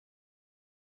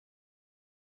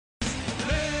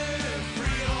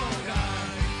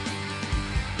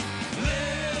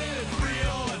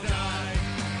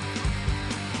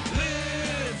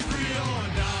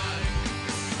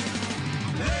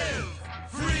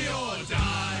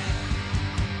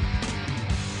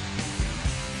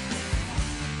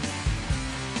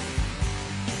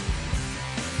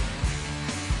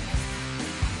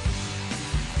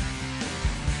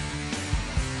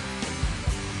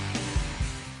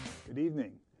Good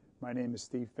evening. My name is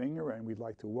Steve Finger, and we'd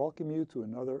like to welcome you to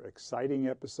another exciting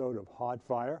episode of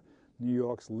Hardfire, New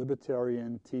York's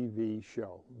libertarian TV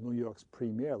show, New York's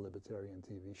premier libertarian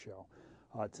TV show.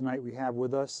 Tonight we have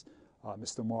with us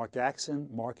Mr. Mark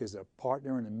Axinn. Mark is a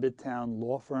partner in a Midtown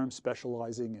law firm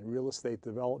specializing in real estate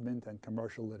development and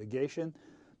commercial litigation.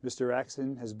 Mr.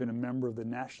 Axinn has been a member of the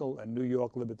National and New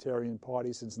York Libertarian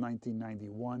Party since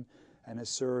 1991 and has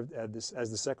served as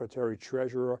the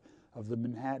Secretary-Treasurer of the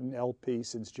Manhattan LP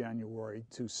since January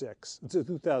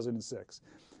 2006.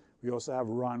 We also have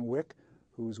Ron Wieck,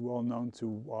 who's well known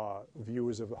to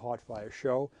viewers of the Hardfire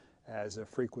show as a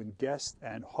frequent guest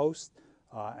and host,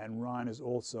 and Ron is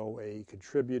also a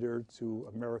contributor to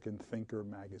American Thinker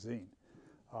magazine.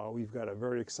 We've got a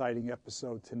very exciting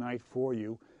episode tonight for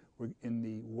you. We're in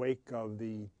the wake of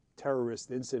the terrorist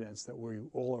incidents that we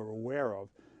all are aware of.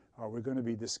 We're going to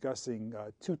be discussing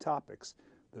two topics: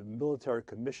 the Military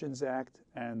Commissions Act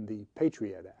and the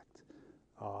Patriot Act.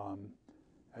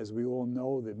 As we all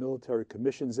know, the Military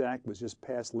Commissions Act was just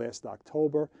passed last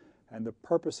October, and the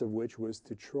purpose of which was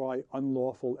to try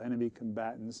unlawful enemy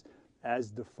combatants as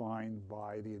defined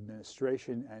by the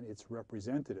administration and its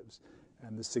representatives.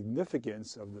 And the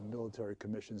significance of the Military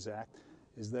Commissions Act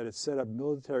is that it set up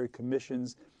military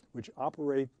commissions which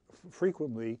operate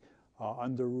frequently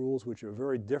under rules which are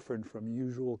very different from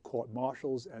usual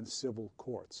court-martials and civil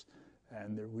courts.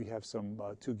 And we have some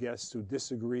two guests who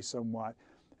disagree somewhat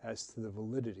as to the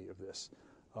validity of this.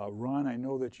 Ron, I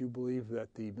know that you believe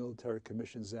that the Military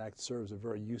Commissions Act serves a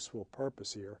very useful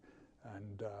purpose here,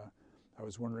 and I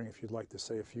was wondering if you'd like to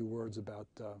say a few words about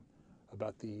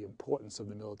the importance of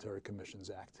the Military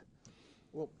Commissions Act.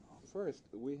 Well, first,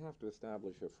 we have to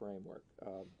establish a framework.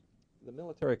 The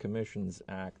Military Commissions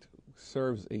Act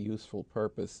serves a useful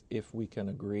purpose if we can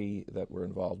agree that we're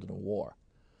involved in a war.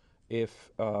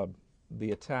 If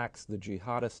the attacks, the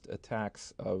jihadist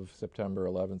attacks of September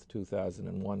 11th,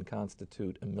 2001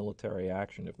 constitute a military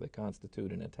action, if they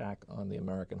constitute an attack on the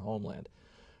American homeland,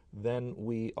 then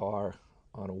we are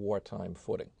on a wartime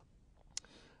footing.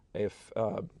 If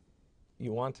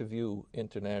you want to view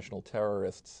international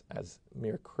terrorists as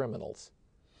mere criminals,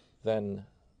 then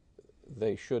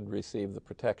they should receive the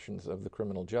protections of the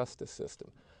criminal justice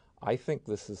system. I think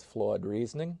this is flawed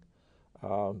reasoning.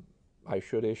 I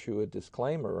should issue a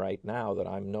disclaimer right now that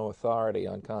I'm no authority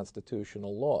on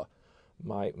constitutional law.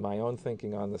 My own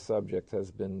thinking on the subject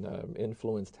has been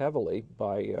influenced heavily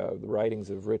by the writings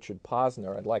of Richard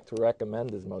Posner. I'd like to recommend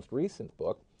his most recent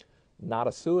book, Not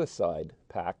a Suicide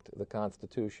Pact, The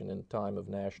Constitution in Time of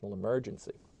National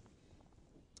Emergency.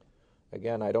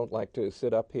 Again, I don't like to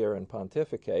sit up here and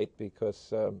pontificate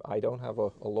because I don't have a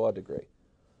law degree.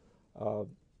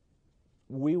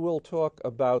 We will talk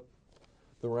about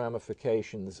the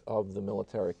ramifications of the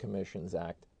Military Commissions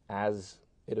Act as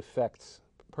it affects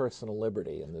personal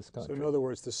liberty in this country. So in other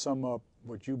words, to sum up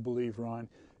what you believe, Ron,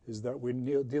 is that we're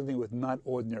dealing with not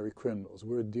ordinary criminals.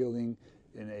 We're dealing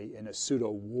in a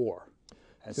pseudo-war.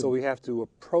 And so we have to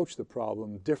approach the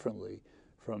problem differently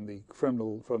from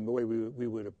the way we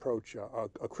would approach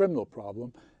a criminal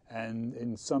problem, and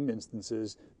in some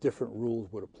instances, different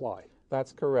rules would apply.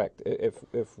 That's correct.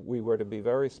 If we were to be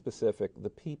very specific, the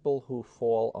people who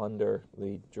fall under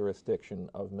the jurisdiction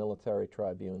of military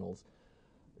tribunals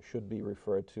should be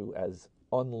referred to as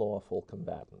unlawful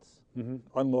combatants. Mm-hmm.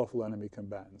 Unlawful enemy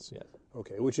combatants. Yes.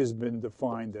 Okay, which has been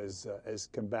defined as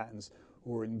combatants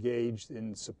who are engaged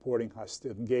in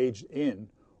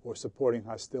or supporting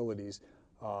hostilities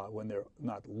when they're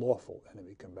not lawful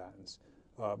enemy combatants.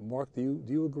 Mark, do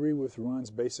you agree with Ron's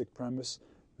basic premise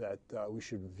that we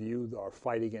should view our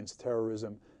fight against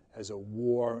terrorism as a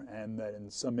war, and that in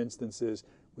some instances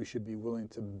we should be willing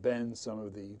to bend some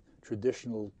of the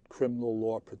traditional criminal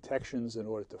law protections in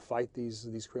order to fight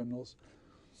these criminals?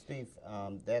 Steve,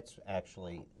 that's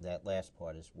actually, that last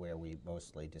part is where we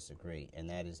mostly disagree, and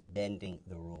that is bending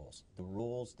the rules. The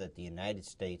rules that the United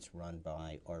States run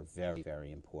by are very,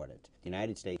 very important. The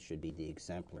United States should be the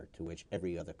exemplar to which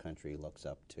every other country looks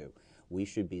up to. We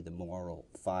should be the moral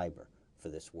fiber for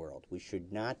this world. We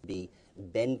should not be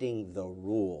bending the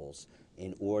rules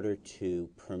in order to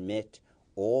permit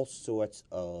all sorts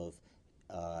of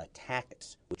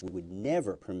tactics which we would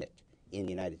never permit in the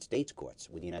United States courts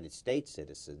with United States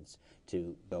citizens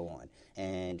to go on.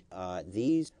 And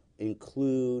these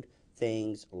include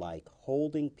things like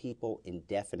holding people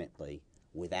indefinitely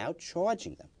without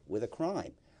charging them with a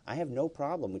crime. I have no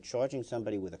problem with charging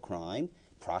somebody with a crime,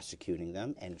 prosecuting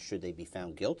them, and should they be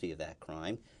found guilty of that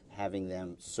crime, having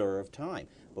them serve time.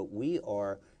 But we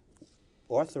are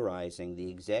authorizing the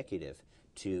executive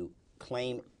to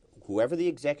claim whoever the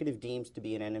executive deems to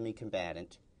be an enemy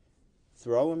combatant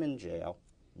throw them in jail,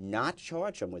 not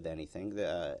charge them with anything.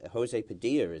 Jose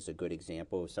Padilla is a good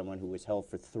example of someone who was held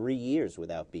for 3 years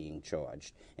without being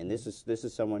charged, and this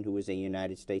is someone who is a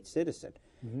United States citizen.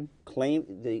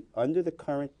 Under the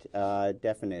current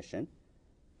definition,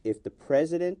 if the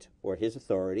president or his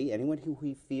authority, anyone who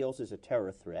he feels is a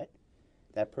terror threat,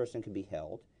 that person can be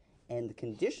held, and the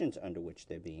conditions under which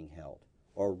they're being held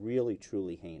are really,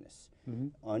 truly heinous.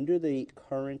 Under the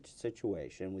current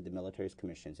situation with the Military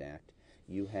Commissions Act,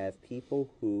 you have people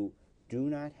who do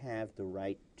not have the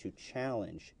right to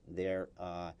challenge their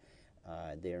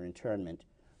internment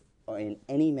in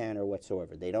any manner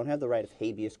whatsoever. They don't have the right of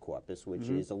habeas corpus, which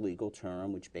is a legal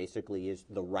term, which basically is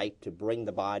the right to bring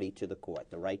the body to the court,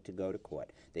 the right to go to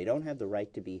court. They don't have the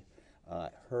right to be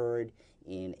heard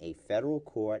in a federal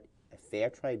court, a fair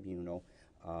tribunal.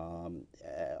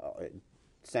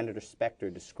 Senator Specter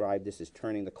described this as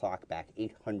turning the clock back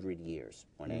 800 years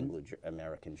on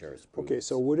Anglo-American jurisprudence. Okay,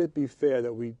 so would it be fair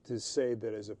that we to say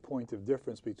that as a point of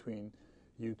difference between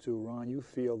you two, Ron, you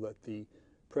feel that the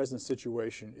present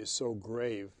situation is so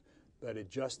grave that it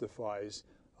justifies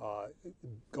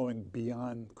going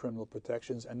beyond criminal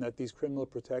protections, and that these criminal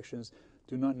protections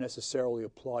do not necessarily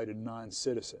apply to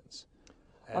non-citizens?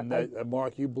 And that,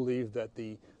 Mark, you believe that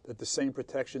the same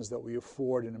protections that we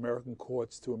afford in American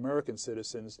courts to American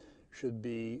citizens should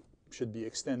be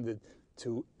extended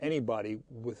to anybody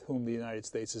with whom the United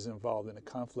States is involved in a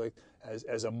conflict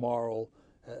as a moral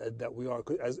that we are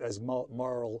as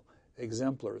moral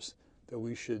exemplars, that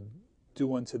we should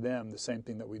do unto them the same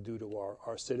thing that we do to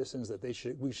our citizens, that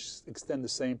we should extend the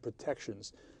same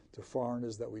protections to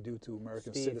foreigners that we do to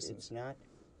American citizens.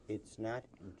 It's not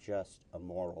just a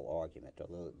moral argument,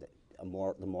 although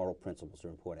the moral principles are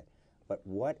important. But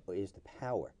what is the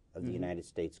power of the United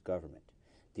States government?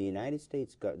 The United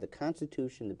States, the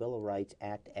Constitution, the Bill of Rights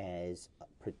act as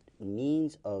a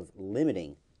means of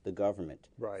limiting the government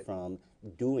from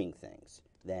doing things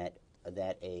that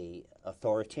a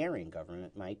authoritarian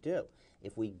government might do.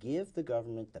 If we give the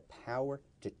government the power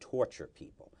to torture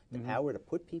people, the power to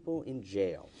put people in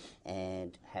jail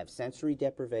and have sensory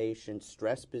deprivation,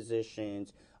 stress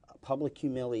positions, public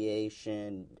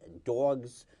humiliation,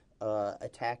 dogs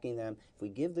attacking them, if we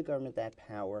give the government that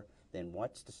power, then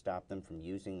what's to stop them from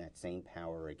using that same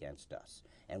power against us?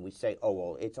 And we say, oh,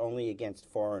 well, it's only against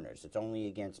foreigners. It's only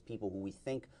against people who we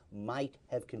think might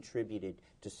have contributed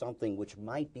to something which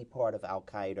might be part of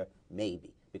al-Qaeda,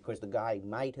 maybe, because the guy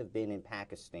might have been in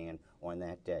Pakistan on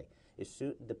that day.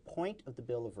 The point of the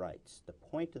Bill of Rights, the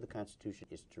point of the Constitution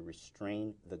is to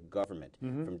restrain the government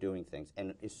from doing things.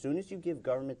 And as soon as you give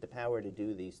government the power to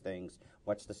do these things,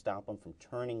 what's to stop them from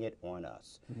turning it on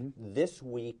us? This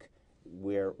week,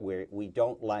 where we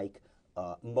don't like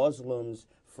Muslims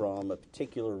from a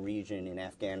particular region in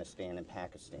Afghanistan and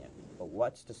Pakistan, but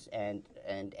what's to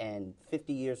and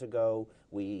 50 years ago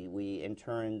we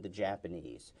interned the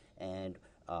Japanese, and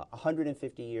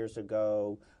 150 years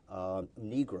ago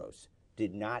Negroes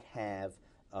did not have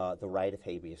the right of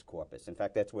habeas corpus. In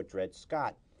fact, that's what Dred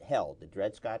Scott held. The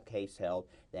Dred Scott case held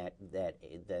that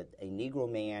a Negro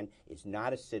man is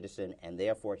not a citizen, and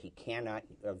therefore he cannot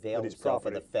avail himself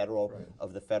of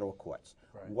the federal courts.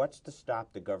 What's to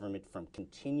stop the government from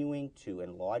continuing to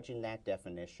enlarge in that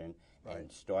definition and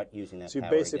start using that power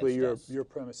against us? So basically, your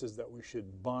premise is that we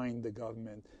should bind the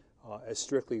government as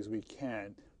strictly as we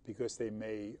can, because they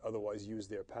may otherwise use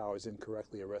their powers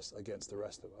incorrectly against the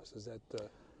rest of us.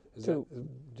 Do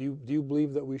you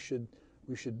believe that we should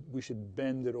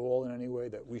bend it all in any way,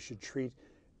 that we should treat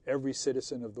every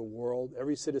citizen of the world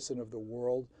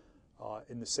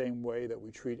in the same way that we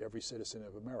treat every citizen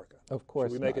of America? Of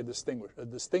course. Should we make a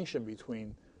distinction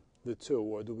between the two,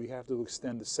 or do we have to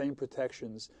extend the same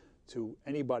protections to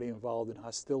anybody involved in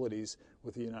hostilities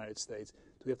with the United States?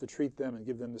 Do we have to treat them and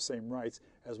give them the same rights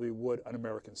as we would an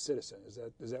American citizen? Is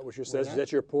that what you're saying? Is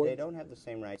that your point? They don't have the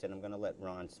same rights, and I'm going to let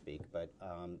Ron speak, but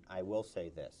I will say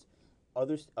this.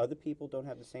 Other people don't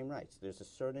have the same rights. There's a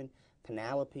certain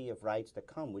panoply of rights that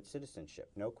come with citizenship,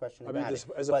 no question about it.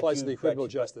 As applies to the criminal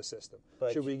justice system.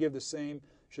 Should we give the same,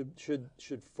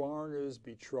 should foreigners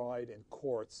be tried in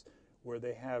courts where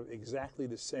they have exactly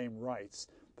the same rights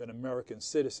that American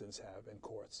citizens have in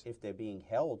courts? If they're being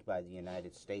held by the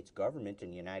United States government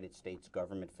in United States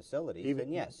government facilities,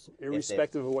 then yes.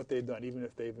 Irrespective of what they've done, even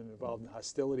if they've been involved in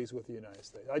hostilities with the United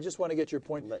States. I just want to get your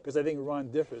point, because I think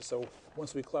Ron differs, so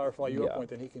once we clarify your point,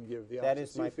 then he can give the opposite. That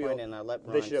is my point, and I'll let Ron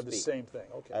speak. They should have the same thing.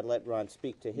 Okay. I'd let Ron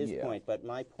speak to his point, but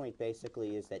my point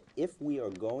basically is that if we are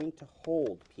going to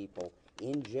hold people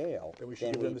in jail, then we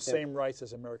should give them the same rights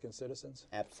as American citizens?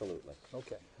 Absolutely.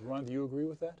 Okay. Ron, do you agree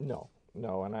with that? No.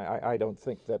 No, and I don't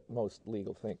think that most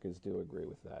legal thinkers do agree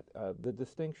with that. The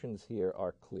distinctions here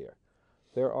are clear.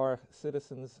 There are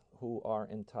citizens who are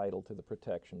entitled to the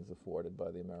protections afforded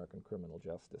by the American criminal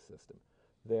justice system.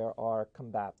 There are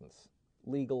combatants,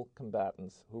 legal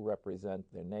combatants who represent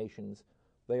their nations.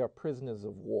 They are prisoners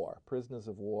of war. Prisoners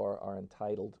of war are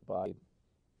entitled by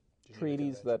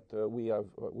treaties that we are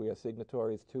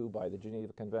signatories to, by the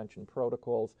Geneva Convention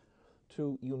protocols,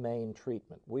 to humane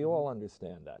treatment. We all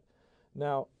understand that.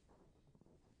 Now,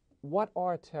 what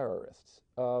are terrorists?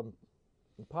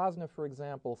 Posner, for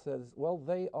example, says, well,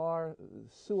 they are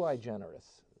sui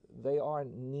generis. They are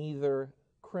neither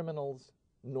criminals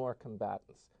nor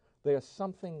combatants. They are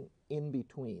something in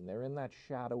between. They're in that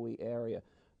shadowy area.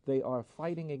 They are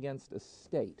fighting against a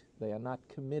state. They are not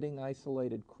committing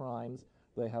isolated crimes.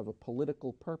 They have a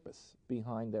political purpose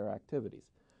behind their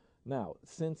activities. Now,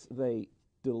 since they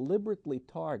deliberately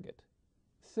target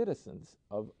citizens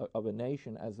of a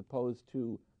nation as opposed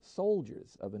to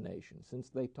soldiers of a nation, since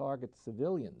they target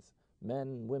civilians,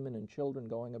 men, women, and children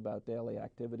going about daily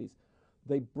activities,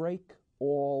 they break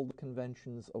all the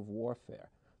conventions of warfare.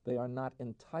 They are not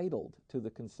entitled to the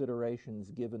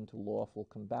considerations given to lawful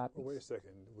combatants. Well, wait a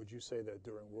second. Would you say that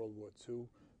during World War II,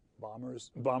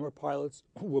 bomber pilots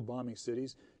were bombing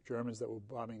cities, Germans that were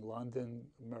bombing London,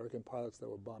 American pilots that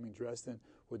were bombing Dresden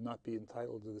would not be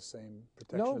entitled to the same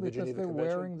protection of the Geneva Convention? No, because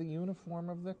they're wearing the uniform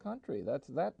of their country.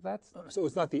 That's So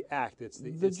it's not the act, it's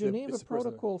the Geneva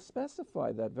Protocol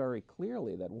specified that very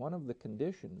clearly, that one of the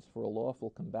conditions for a lawful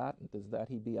combatant is that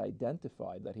he be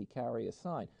identified, that he carry a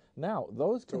sign. Now,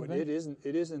 those conventions... So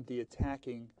it isn't the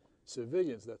attacking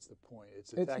civilians, that's the point.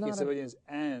 It's attacking civilians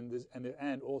and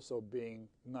also being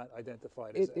not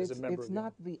identified as a member of the... It's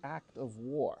not the act of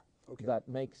war that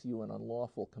makes you an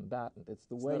unlawful combatant. It's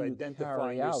the way not you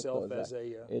identifying carry out yourself those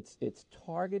acts. It's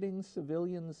targeting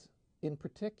civilians in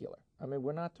particular. I mean,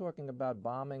 we're not talking about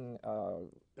bombing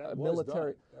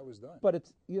military... That was done. But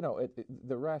it's,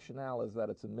 the rationale is that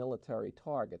it's a military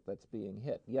target that's being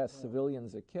hit. Yes,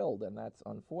 civilians are killed, and that's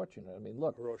unfortunate. I mean,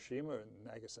 look... Hiroshima and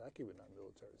Nagasaki were not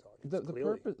military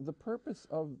targets, the purpose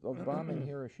of bombing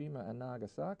Hiroshima and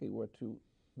Nagasaki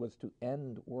was to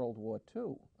end World War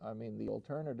II. I mean, the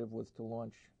alternative was to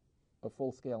launch a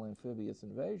full-scale amphibious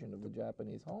invasion of the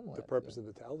Japanese homeland. The purpose of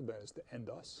the Taliban is to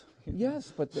end us.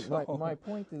 Yes, but my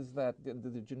point is that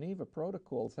the Geneva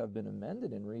Protocols have been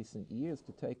amended in recent years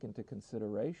to take into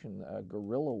consideration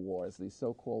guerrilla wars, these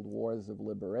so-called wars of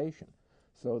liberation.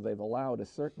 So they've allowed a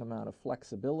certain amount of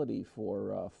flexibility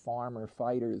for farmer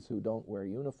fighters who don't wear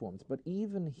uniforms. But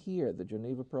even here, the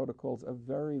Geneva Protocols are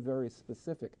very, very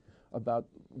specific about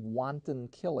wanton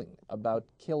killing, about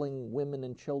killing women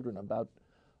and children, about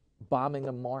bombing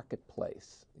a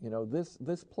marketplace.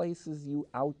 This places you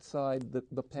outside the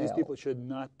pale. These people should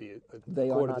not be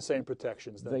accorded the same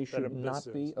protections. They should not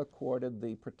be accorded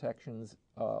the protections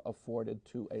afforded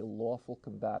to a lawful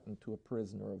combatant, to a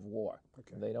prisoner of war.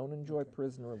 Okay. They don't enjoy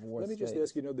prisoner of war status. Let me just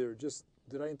ask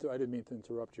you, I didn't mean to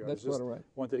interrupt you. That's all right.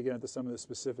 Wanted to get into some of the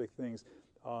specific things.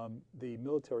 The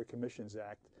Military Commissions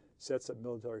Act sets up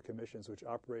military commissions which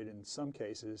operate in some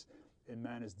cases in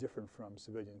manners different from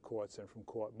civilian courts and from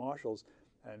court martials.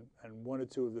 And one or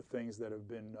two of the things that have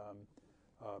been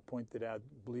pointed out,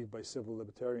 believed by civil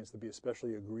libertarians to be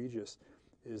especially egregious,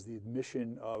 is the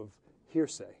admission of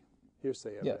hearsay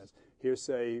evidence. Yes.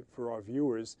 Hearsay, for our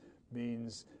viewers,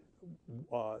 means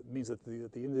that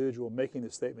the individual making the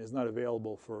statement is not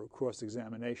available for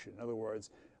cross-examination. In other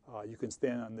words, you can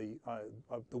stand on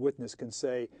the witness can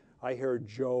say, I heard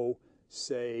Joe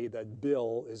say that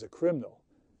Bill is a criminal.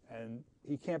 And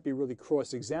he can't be really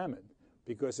cross-examined,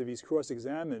 because if he's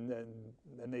cross-examined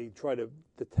and they try to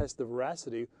test the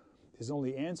veracity, his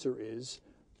only answer is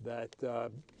that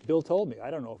Bill told me. I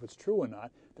don't know if it's true or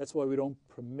not. That's why we don't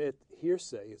permit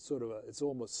hearsay. It's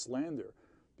almost slander,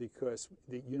 because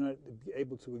you're not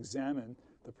able to examine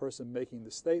the person making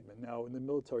the statement. Now, in the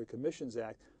Military Commissions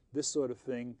Act, this sort of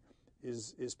thing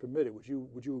is permitted. Would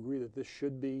you agree that this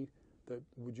should be?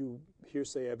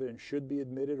 Hearsay evidence should be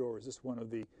admitted, or is this one of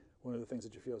the things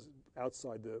that you feel is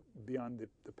beyond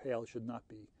the pale should not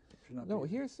be? No,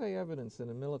 hearsay evidence in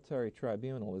a military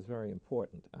tribunal is very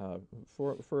important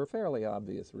for a fairly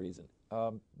obvious reason.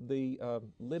 The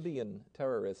Libyan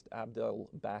terrorist Abdel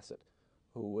Bassett,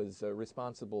 who was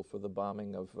responsible for the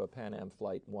bombing of Pan Am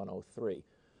Flight 103,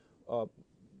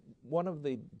 one of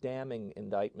the damning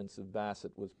indictments of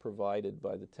Bassett was provided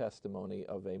by the testimony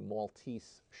of a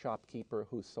Maltese shopkeeper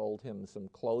who sold him some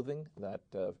clothing that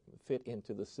fit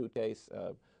into the suitcase.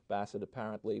 Bassett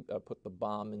apparently put the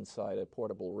bomb inside a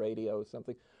portable radio or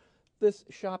something. This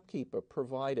shopkeeper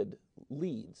provided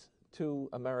leads to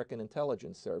American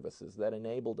intelligence services that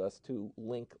enabled us to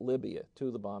link Libya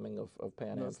to the bombing of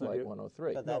Pan Am Flight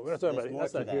 103. But No, we're not talking about more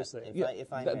that's to not that, hearsay.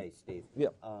 If I may, Steve. Yeah.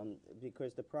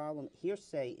 Because the problem,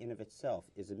 hearsay in of itself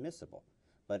is admissible.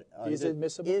 But Is it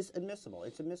admissible? Is admissible.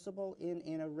 It's admissible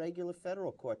in a regular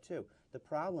federal court, too. The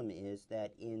problem is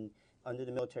that under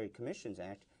the Military Commissions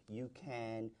Act, you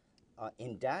can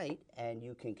indict and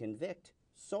you can convict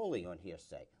solely on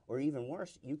hearsay. Or even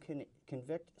worse, you can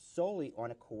convict solely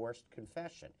on a coerced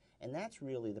confession. And that's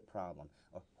really the problem.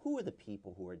 Who are the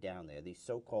people who are down there, these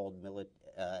so-called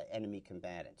enemy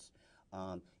combatants?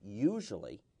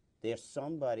 Usually, there's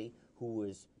somebody who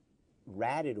was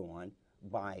ratted on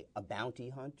by a bounty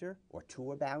hunter or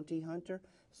to a bounty hunter.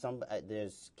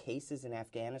 There's cases in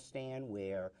Afghanistan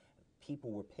where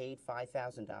people were paid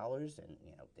 $5,000 and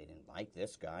they didn't like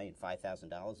this guy, and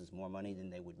 $5,000 is more money than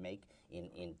they would make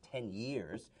in 10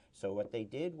 years. So what they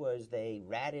did was they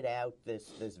ratted out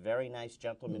this very nice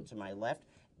gentleman to my left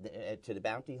to the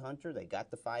bounty hunter. They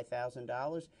got the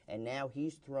 $5,000, and now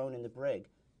he's thrown in the brig.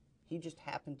 He just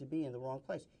happened to be in the wrong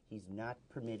place. He's not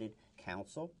permitted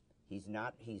counsel. He's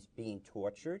being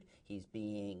tortured. He's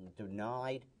being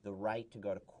denied the right to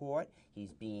go to court.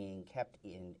 He's being kept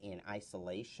in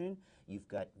isolation. You've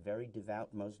got very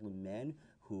devout Muslim men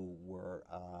who were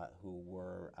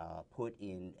put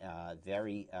in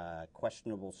very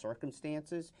questionable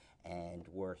circumstances and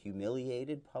were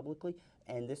humiliated publicly.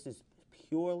 And this is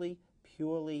purely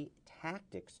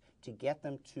tactics to get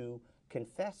them to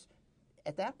confess.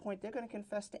 At that point, they're going to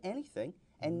confess to anything.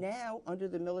 And now, under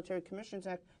the Military Commissions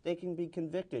Act, they can be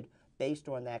convicted based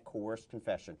on that coerced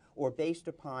confession or based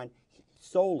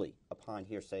solely upon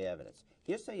hearsay evidence.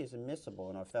 Hearsay is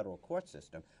admissible in our federal court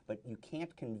system, but you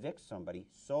can't convict somebody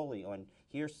solely on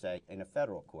hearsay in a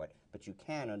federal court, but you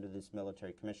can under this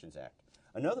Military Commissions Act.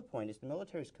 Another point is the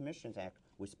Military Commissions Act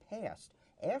was passed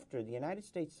after the United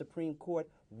States Supreme Court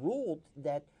ruled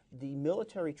that the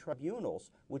military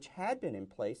tribunals, which had been in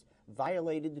place,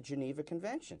 violated the Geneva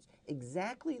Conventions.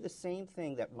 Exactly the same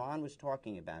thing that Ron was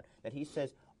talking about, that he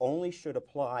says only should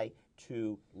apply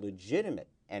to legitimate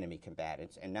enemy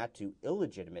combatants and not to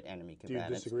illegitimate enemy combatants.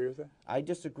 Do you disagree with that? I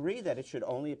disagree that it should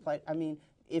only apply. I mean,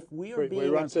 if we are being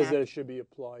Ron attacked, says that it should be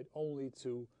applied only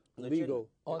to legal.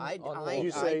 I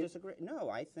disagree. No,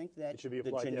 I think that it should be the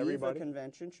applied to Geneva everybody?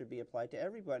 Convention should be applied to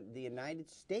everybody. The United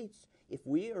States, if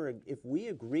we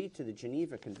agree to the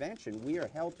Geneva Convention, we are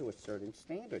held to a certain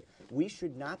standard. We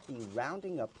should not be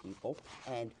rounding up people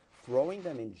and throwing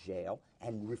them in jail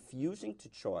and refusing to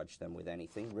charge them with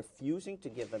anything, refusing to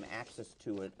give them access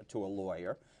to a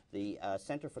lawyer. The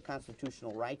Center for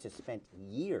Constitutional Rights has spent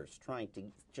years trying to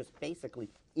just basically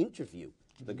interview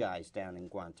the guys down in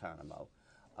Guantanamo.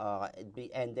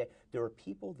 And there are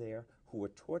people there who are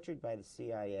tortured by the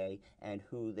CIA and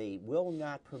who they will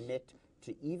not permit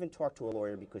to even talk to a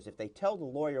lawyer, because if they tell the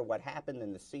lawyer what happened,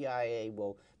 then the CIA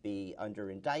will be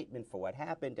under indictment for what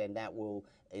happened, and that will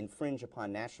infringe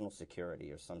upon national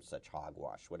security or some such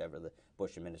hogwash, whatever the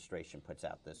Bush administration puts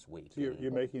out this week. So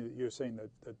you're saying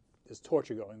that there's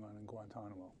torture going on in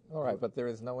Guantanamo. All right, but there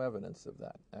is no evidence of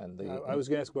that. And I was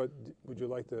going to ask, would you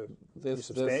like to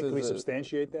can we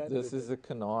substantiate that? This is a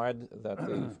canard that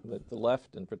the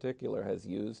left in particular has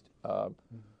used. The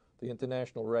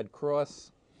International Red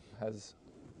Cross has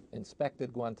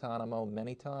inspected Guantanamo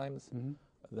many times.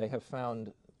 They have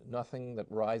found nothing that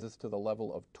rises to the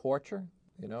level of torture.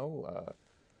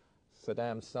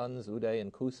 Saddam's sons, Uday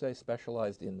and Qusay,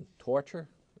 specialized in torture.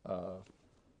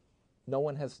 No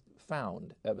one has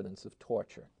found evidence of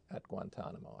torture at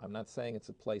Guantanamo. I'm not saying it's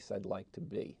a place I'd like to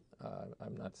be.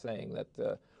 I'm not saying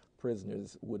that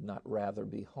prisoners would not rather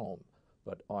be home.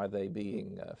 But are they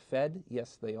being fed?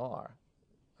 Yes, they are.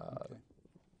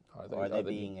 Okay. Are they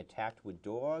being attacked with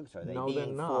dogs? Are they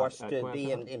being not. forced to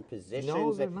be in positions?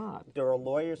 No, they're not. There are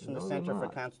lawyers from the Center for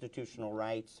Constitutional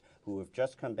Rights who have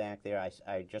just come back there.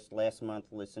 I just last month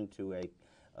listened to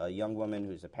a young woman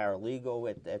who's a paralegal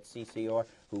at CCR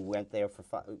who went there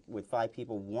with 5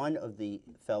 people. One of the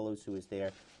fellows who was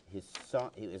there, his son,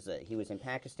 he was in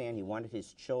Pakistan. He wanted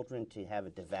his children to have a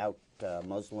devout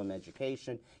Muslim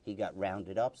education. He got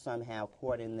rounded up somehow,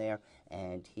 caught in there,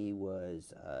 and he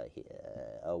was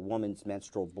a woman's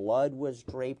menstrual blood was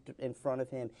draped in front of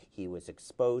him. He was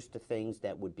exposed to things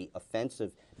that would be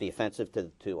offensive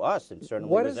to us, and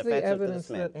certainly what was is offensive the evidence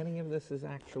to this man. that any of this has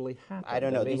actually happened? I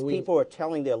don't know. These people are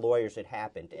telling their lawyers it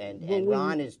happened, and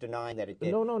Ron is denying that it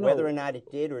did. No. Whether or not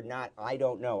it did or not, I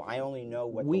don't know. I only know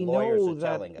what the lawyers are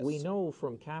telling us. We know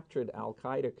from captured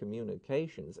al-Qaeda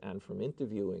communications and from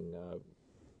interviewing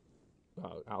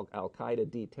al-Qaeda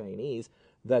detainees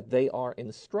that they are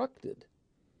instructed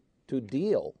to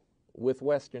deal with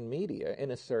Western media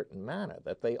in a certain manner,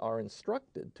 that they are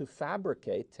instructed to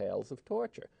fabricate tales of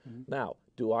torture. Now,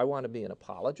 do I want to be an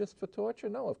apologist for torture?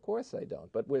 No, of course I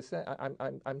don't. But we're saying,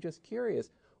 I'm just curious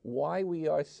why we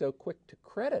are so quick to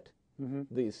credit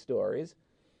these stories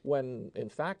when, in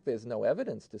fact, there's no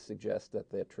evidence to suggest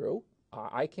that they're true.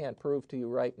 I can't prove to you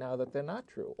right now that they're not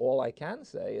true. All I can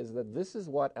say is that this is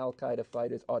what al-Qaeda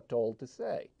fighters are told to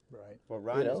say. Right. Well,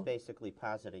 Ron is basically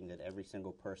positing that every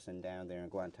single person down there in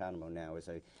Guantanamo now is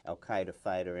a al-Qaeda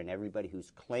fighter, and everybody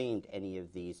who's claimed any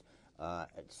of these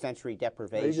sensory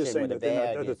deprivation He's just saying with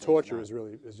that the torture is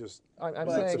just I'm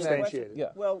not saying substantiated. Yeah.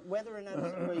 Well, whether or not,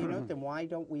 well, you know, then why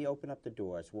don't we open up the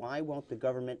doors? Why won't the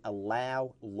government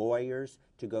allow lawyers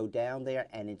to go down there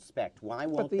and inspect? Why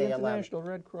won't But the they allow? International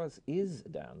Red Cross is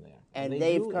down there, And they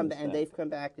they've do come inspect.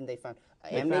 back and they found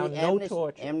no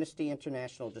torture. Amnesty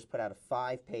International just put out a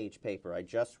 5-page paper. I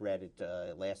just read it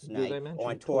last Do night they mention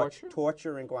on torture?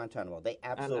 torture in Guantanamo. They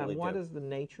absolutely and what do. is the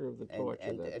nature of the torture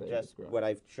and that they just describe? what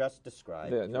I've just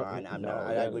described, Ron.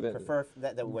 I would prefer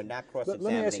that we're not cross-examining.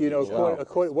 Let me ask you,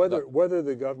 whether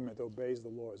the government obeys the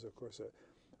law is, of course,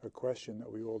 a question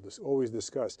that we always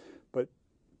discuss. But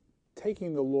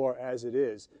taking the law as it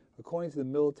is, according to the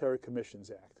Military Commissions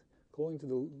Act,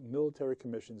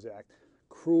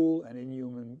 cruel and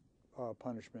inhuman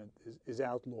punishment is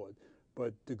outlawed,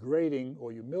 but degrading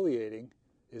or humiliating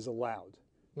is allowed.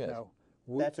 Yes. Now,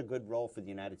 that's a good role for the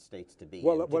United States to be.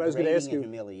 Well, what I was going to ask you, and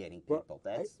humiliating people.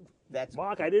 That's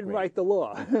Mark, I didn't write the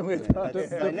law.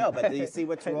 I know, but do you see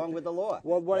what's wrong with the law?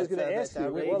 Well, what I was going to ask you,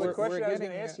 the question I was going to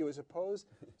getting ask you is: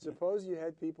 suppose you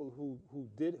had people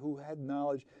who had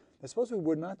knowledge. I suppose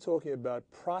we're not talking about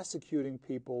prosecuting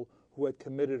people who had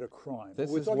committed a crime. This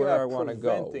we're is talking where about I want to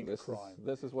go. preventing a crime.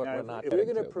 This is what now, we're not if we're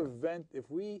getting going to. prevent,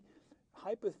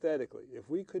 hypothetically, if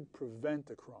we could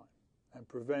prevent a crime and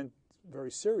prevent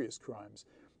very serious crimes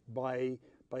by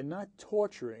not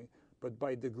torturing, but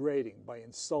by degrading, by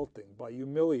insulting, by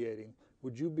humiliating,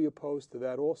 would you be opposed to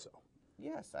that also?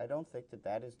 Yes, I don't think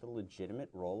that is the legitimate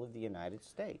role of the United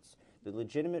States. The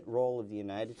legitimate role of the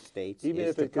United States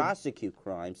is to prosecute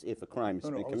crimes if a crime has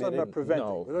been committed. We're talking about preventing.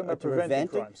 No. We're talking about preventing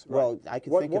crimes. Right. Well, I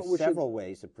can think of several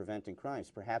ways of preventing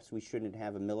crimes. Perhaps we shouldn't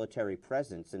have a military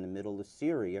presence in the middle of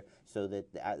Syria so that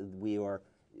we are...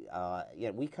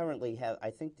 we currently have,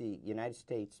 I think the United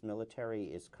States military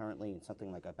is currently in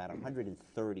something like about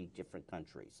 130 different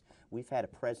countries. We've had a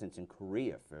presence in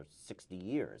Korea for 60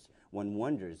 years. One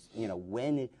wonders,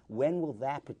 when will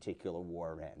that particular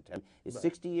war end? I mean, is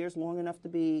 60 years long enough to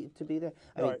be there?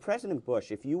 I mean, President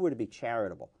Bush, if you were to be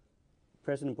charitable,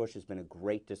 President Bush has been a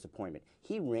great disappointment.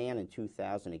 He ran in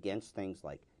 2000 against things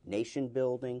like nation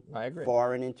building,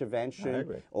 foreign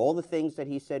intervention, all the things that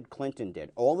he said Clinton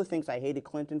did. All the things I hated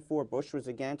Clinton for, Bush was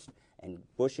against, and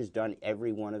Bush has done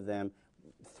every one of them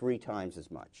 3 times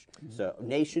as much. So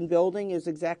nation building is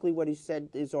exactly what he said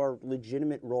is our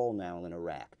legitimate role now in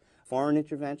Iraq. Foreign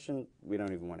intervention, we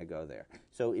don't even want to go there.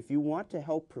 So if you want to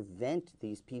help prevent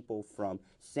these people from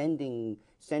sending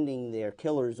their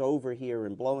killers over here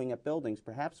and blowing up buildings,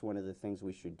 perhaps one of the things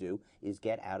we should do is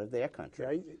get out of their country.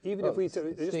 Okay? Even if we just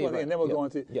one thing, and then we'll go on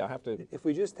to if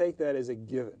we just take that as a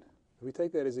given,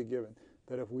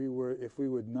 that if we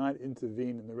would not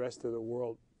intervene in the rest of the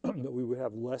world, that we would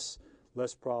have less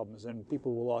problems, and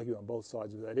people will argue on both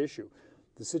sides of that issue.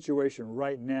 The situation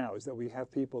right now is that we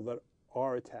have people that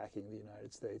are attacking the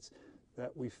United States,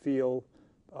 that we feel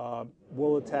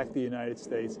will attack the United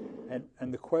States,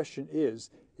 and the question is,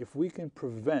 if we can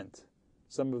prevent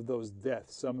some of those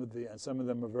deaths, and some of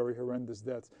them are very horrendous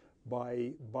deaths,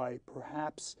 by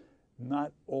perhaps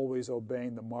not always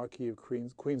obeying the Marquis of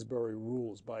Queensberry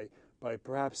rules, by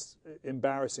perhaps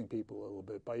embarrassing people a little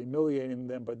bit, by humiliating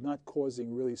them, but not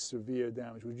causing really severe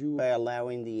damage. Would you? By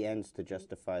allowing the ends to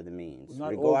justify the means, not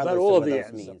regardless all of what the those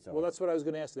ends. means are. Well, that's what I was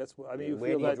going to ask. Where do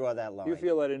you draw that line? You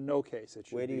feel that in no case it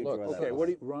should Where do you be. draw that line? Okay, what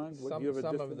do you, Ron? Some you have a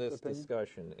of different this opinion?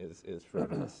 discussion is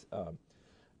frivolous.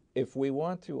 If we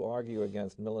want to argue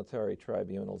against military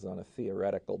tribunals on a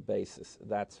theoretical basis,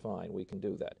 that's fine. We can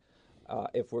do that.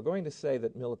 If we're going to say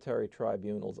that military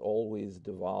tribunals always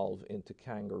devolve into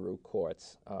kangaroo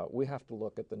courts, we have to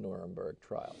look at the Nuremberg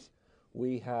trials.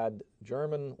 We had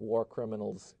German war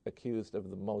criminals accused of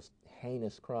the most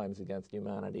heinous crimes against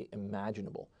humanity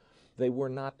imaginable. They were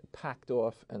not packed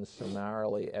off and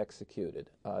summarily executed.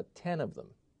 10 of them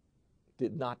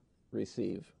did not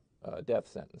receive death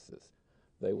sentences.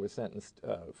 They were sentenced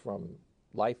from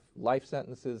life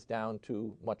sentences down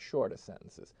to much shorter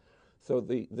sentences. So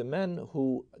the men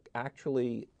who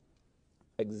actually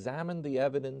examined the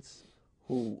evidence,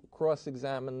 who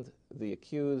cross-examined the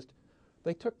accused,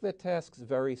 They took their tasks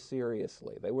very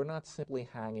seriously. They were not simply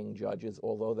hanging judges,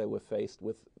 although they were faced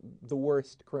with the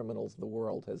worst criminals the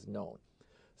world has known.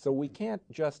 So we can't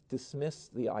just dismiss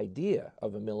the idea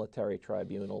of a military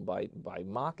tribunal by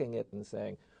mocking it and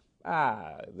saying,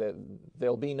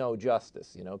 there'll be no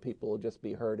justice. You know, people will just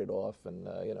be herded off, and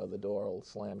the door will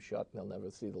slam shut, and they'll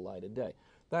never see the light of day.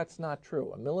 That's not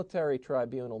true. A military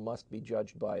tribunal must be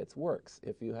judged by its works.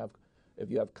 If you have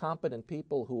competent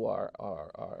people who are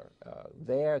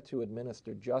there to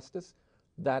administer justice,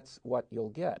 that's what you'll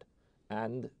get,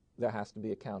 and there has to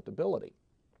be accountability.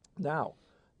 Now,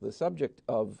 the subject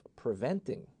of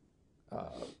preventing,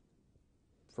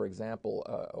 for example,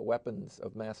 a weapons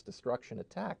of mass destruction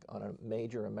attack on a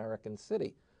major American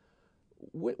city,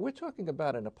 we're talking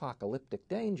about an apocalyptic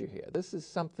danger here. This is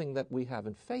something that we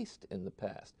haven't faced in the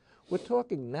past. We're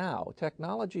talking now,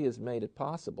 technology has made it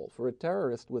possible for a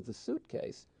terrorist with a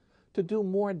suitcase to do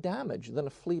more damage than a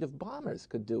fleet of bombers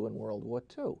could do in World War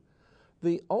II.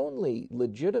 The only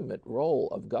legitimate role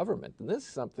of government, and this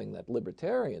is something that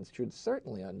libertarians should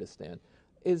certainly understand,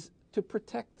 is to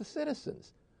protect the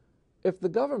citizens. If the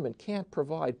government can't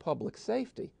provide public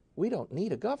safety, we don't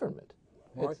need a government.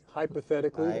 Mark,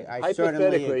 hypothetically, I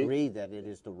certainly agree that it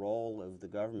is the role of the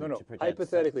government to protect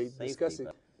hypothetically, safety.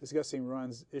 discussing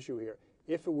Ron's issue here,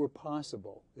 if it were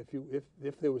possible,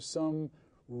 if there was some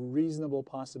reasonable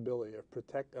possibility of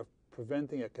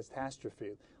preventing a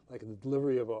catastrophe, like the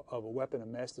delivery of a weapon of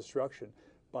mass destruction,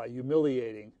 by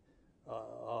humiliating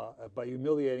a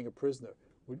prisoner,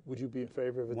 would you be in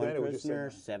favor of it? One prisoner,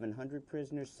 700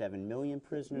 prisoners, 7 million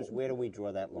prisoners? Where do we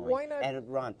draw that line? Why not? And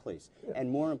Ron, please. Yeah.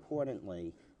 And more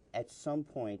importantly, at some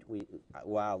point,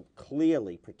 while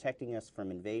clearly protecting us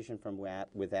from invasion from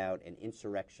without and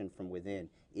insurrection from within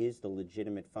is the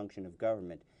legitimate function of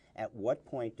government, at what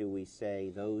point do we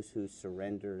say those who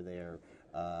surrender their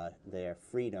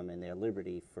freedom and their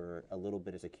liberty for a little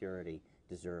bit of security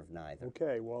deserve neither?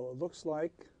 Okay, well, it looks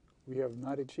like we have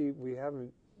not achieved, we've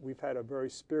had a very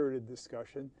spirited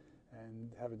discussion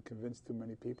and haven't convinced too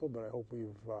many people, but I hope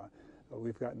we've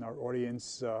gotten our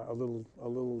audience a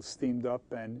little steamed up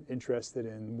and interested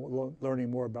in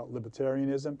learning more about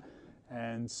libertarianism.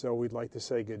 And so we'd like to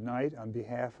say good night on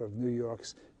behalf of New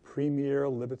York's premier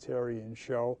libertarian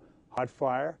show,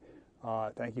 Hardfire.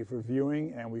 Thank you for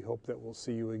viewing, and we hope that we'll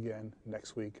see you again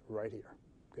next week right here.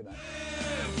 Good night.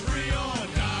 Live free or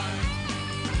die.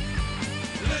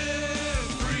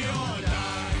 Live free or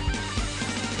die.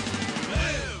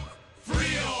 Live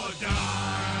free or die.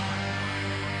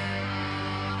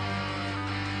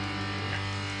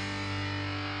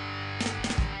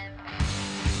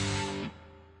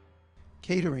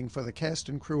 Catering for the cast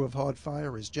and crew of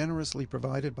Hardfire is generously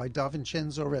provided by Da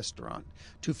Vincenzo Restaurant,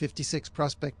 256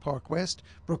 Prospect Park West,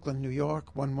 Brooklyn, New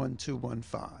York,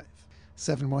 11215.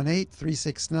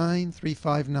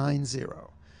 718-369-3590.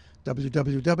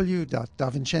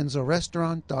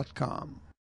 www.davincenzorestaurant.com.